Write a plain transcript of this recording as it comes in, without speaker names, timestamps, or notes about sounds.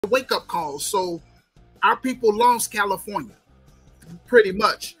wake-up calls. So our people lost California pretty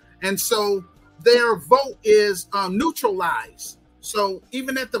much, and so their vote is neutralized. So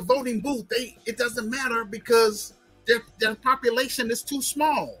even at the voting booth, it doesn't matter because their population is too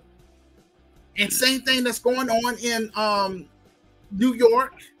small. And same thing that's going on in New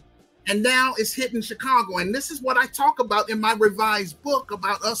York, and now it's hitting Chicago. And this is what I talk about in my revised book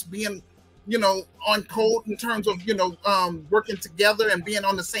about us being, on code in terms of, working together and being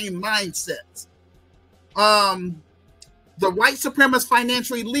on the same mindset. The white supremacist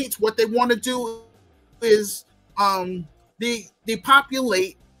financial elites, what they want to do is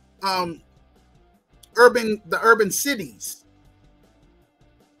depopulate the urban cities,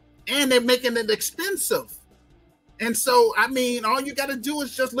 and they're making it expensive. And so, I mean, all you got to do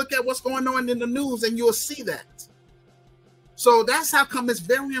is just look at what's going on in the news, and you'll see that. So that's how come it's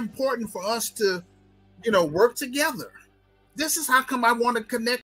very important for us to, work together. This is how come I want to connect